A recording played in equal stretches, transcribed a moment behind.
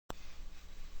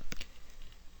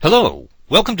Hello,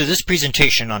 welcome to this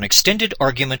presentation on extended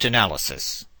argument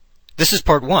analysis. This is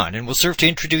part 1 and will serve to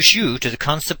introduce you to the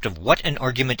concept of what an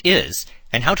argument is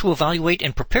and how to evaluate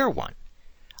and prepare one.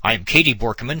 I am Katie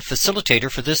Borkeman, facilitator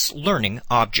for this learning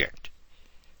object.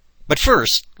 But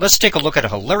first, let's take a look at a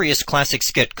hilarious classic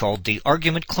skit called The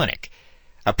Argument Clinic,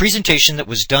 a presentation that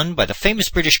was done by the famous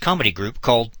British comedy group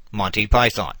called Monty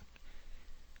Python.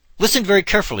 Listen very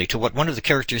carefully to what one of the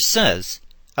characters says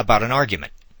about an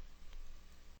argument.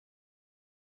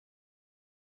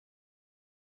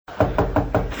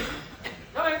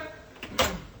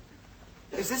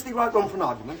 Is this the right one for an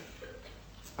argument?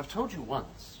 I've told you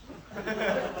once.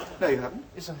 No, you haven't.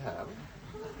 Yes, I have.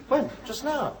 When? Just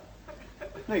now.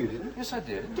 No, you didn't. Yes, I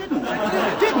did. Didn't.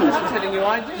 I didn't. I'm telling you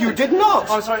I did. You did not.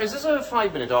 Oh, I'm sorry, is this a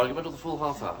 5-minute argument or the full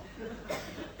half hour?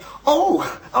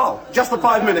 Oh, just the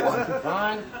 5-minute one.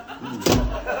 Fine.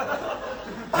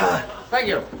 Thank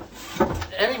you.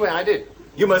 Anyway, I did.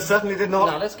 You most certainly did not.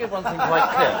 Now, let's get one thing quite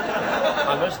clear.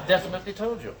 I most definitely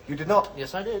told you. You did not.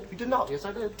 Yes, I did. You did not. Yes,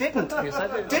 I did. Didn't. Yes, I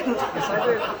did. Didn't. Yes, I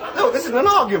did. No, this isn't an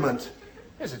argument.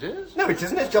 Yes, it is. No, it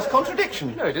isn't. It's just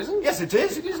contradiction. No, it isn't. Yes, it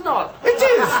is. It is not. It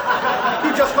is.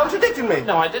 You just contradicted me.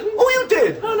 No, I didn't. Oh, you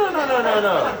did.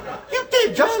 No. You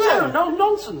did just then. No,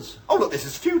 nonsense. Oh, look, this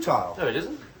is futile. No, it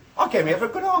isn't. I came here for a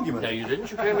good argument. No, you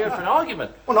didn't. You came here for an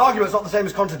argument. Well, an argument's not the same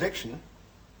as contradiction.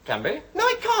 Can be. No,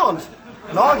 it can't.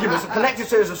 An argument's a connected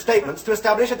series of statements to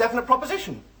establish a definite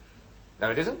proposition. No,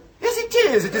 it isn't. Yes, it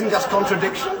is. It isn't just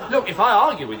contradiction. Look, if I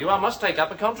argue with you, I must take up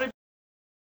a contradiction.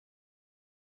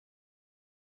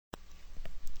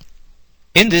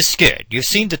 In this skit, you've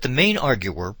seen that the main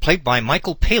arguer, played by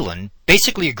Michael Palin,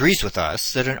 basically agrees with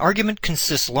us that an argument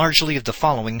consists largely of the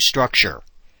following structure.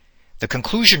 The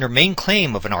conclusion or main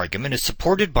claim of an argument is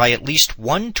supported by at least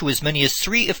 1 to as many as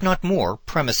 3, if not more,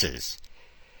 premises.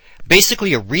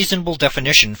 Basically, a reasonable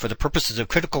definition for the purposes of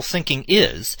critical thinking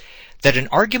is that an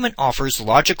argument offers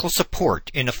logical support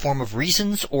in the form of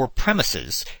reasons or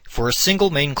premises for a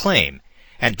single main claim,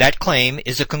 and that claim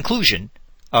is a conclusion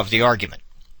of the argument.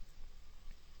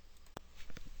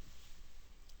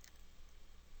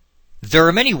 There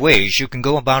are many ways you can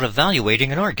go about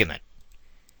evaluating an argument.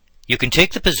 You can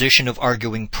take the position of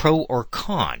arguing pro or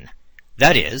con,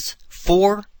 that is,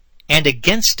 for and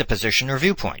against a position or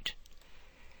viewpoint.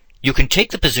 You can take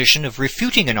the position of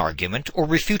refuting an argument or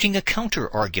refuting a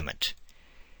counter-argument.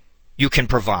 You can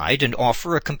provide and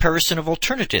offer a comparison of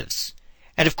alternatives.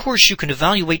 And of course you can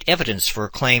evaluate evidence for a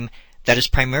claim that is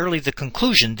primarily the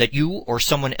conclusion that you or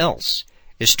someone else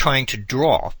is trying to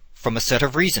draw from a set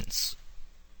of reasons.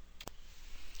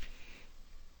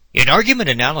 In argument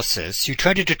analysis, you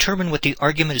try to determine what the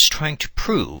argument is trying to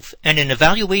prove, and in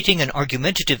evaluating an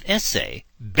argumentative essay,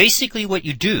 basically what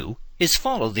you do is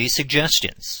follow these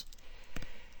suggestions.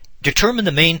 Determine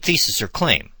the main thesis or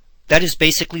claim. That is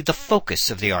basically the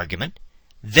focus of the argument.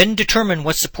 Then determine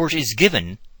what support is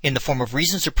given in the form of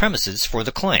reasons or premises for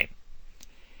the claim.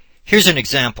 Here's an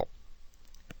example.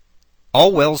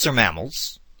 All whales are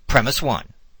mammals. Premise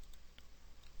 1.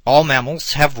 All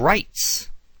mammals have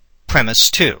rights. Premise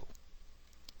 2.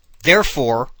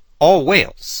 Therefore, all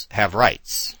whales have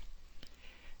rights.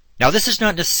 Now, this is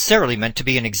not necessarily meant to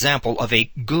be an example of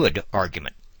a good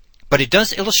argument, but it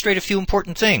does illustrate a few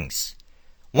important things,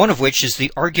 one of which is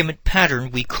the argument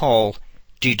pattern we call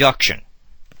deduction.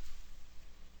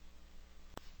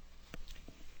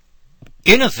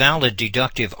 In a valid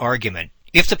deductive argument,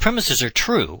 if the premises are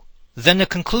true, then the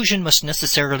conclusion must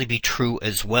necessarily be true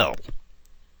as well.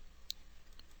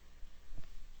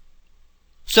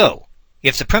 So,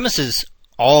 if the premises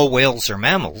all whales are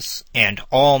mammals and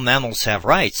all mammals have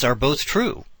rights are both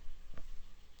true,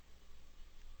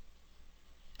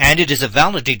 and it is a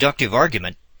valid deductive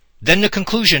argument, then the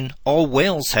conclusion all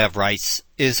whales have rights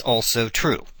is also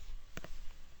true.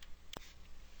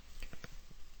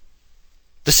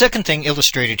 The second thing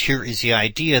illustrated here is the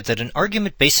idea that an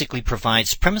argument basically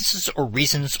provides premises or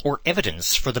reasons or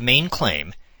evidence for the main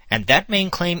claim, and that main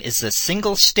claim is a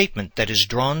single statement that is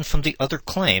drawn from the other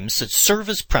claims that serve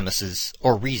as premises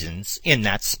or reasons in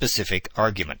that specific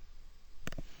argument.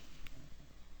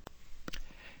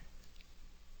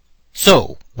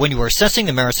 So, when you are assessing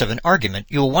the merits of an argument,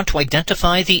 you will want to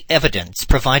identify the evidence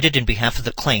provided in behalf of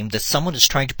the claim that someone is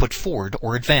trying to put forward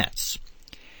or advance.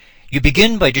 You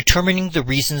begin by determining the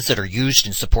reasons that are used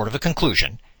in support of a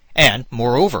conclusion, and,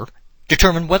 moreover,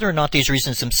 determine whether or not these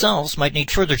reasons themselves might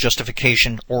need further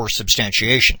justification or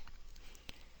substantiation.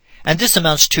 And this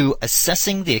amounts to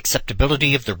assessing the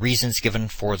acceptability of the reasons given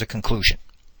for the conclusion.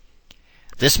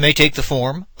 This may take the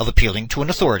form of appealing to an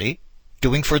authority,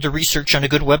 doing further research on a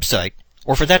good website,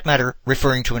 or for that matter,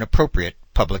 referring to an appropriate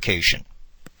publication.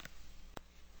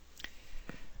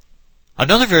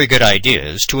 Another very good idea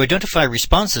is to identify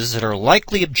responses that are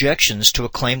likely objections to a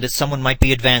claim that someone might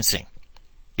be advancing.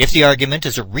 If the argument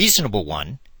is a reasonable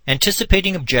one,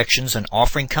 anticipating objections and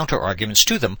offering counter-arguments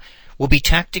to them will be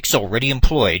tactics already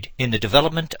employed in the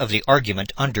development of the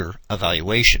argument under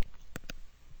evaluation.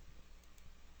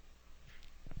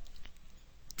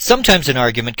 Sometimes an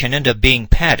argument can end up being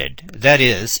padded, that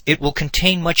is, it will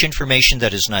contain much information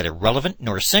that is neither relevant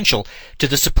nor essential to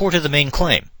the support of the main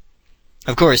claim.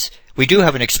 Of course, we do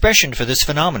have an expression for this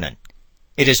phenomenon.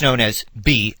 It is known as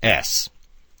BS.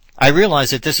 I realize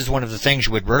that this is one of the things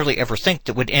you would rarely ever think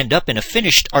that would end up in a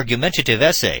finished argumentative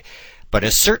essay, but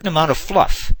a certain amount of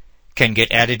fluff can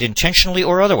get added intentionally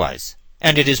or otherwise,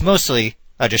 and it is mostly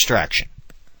a distraction.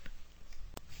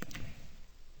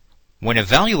 When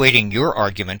evaluating your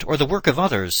argument or the work of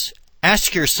others,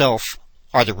 ask yourself,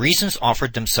 are the reasons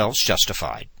offered themselves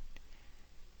justified?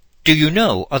 Do you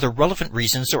know other relevant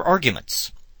reasons or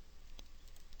arguments?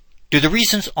 Do the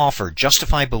reasons offered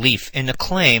justify belief in the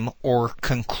claim or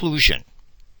conclusion?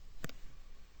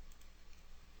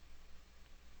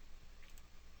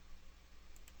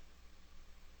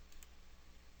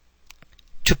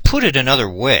 To put it another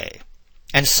way,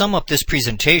 and sum up this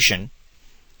presentation,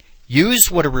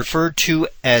 use what are referred to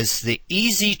as the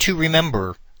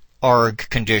easy-to-remember ARG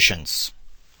conditions.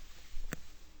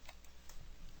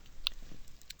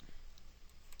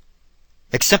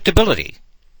 Acceptability.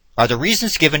 Are the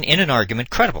reasons given in an argument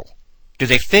credible? Do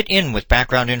they fit in with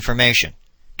background information?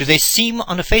 Do they seem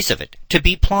on the face of it to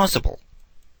be plausible?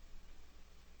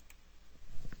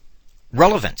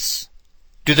 Relevance.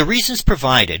 Do the reasons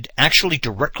provided actually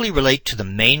directly relate to the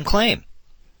main claim?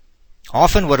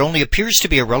 Often what only appears to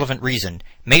be a relevant reason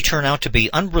may turn out to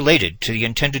be unrelated to the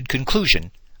intended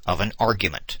conclusion of an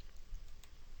argument.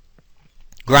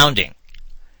 Grounding.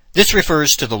 This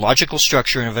refers to the logical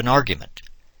structure of an argument.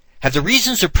 Have the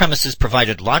reasons or premises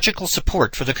provided logical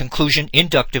support for the conclusion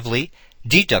inductively,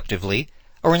 deductively,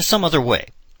 or in some other way?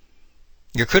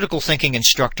 Your critical thinking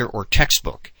instructor or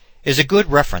textbook is a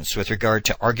good reference with regard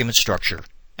to argument structure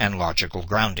and logical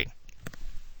grounding.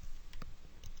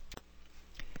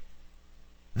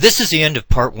 This is the end of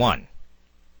Part 1.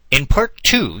 In Part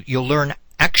 2, you'll learn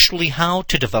actually how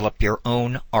to develop your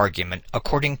own argument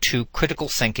according to critical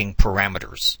thinking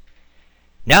parameters.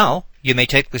 Now, you may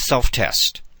take the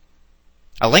self-test.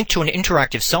 A link to an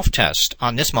interactive self-test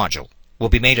on this module will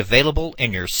be made available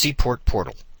in your Seaport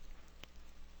portal.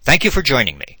 Thank you for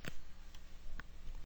joining me.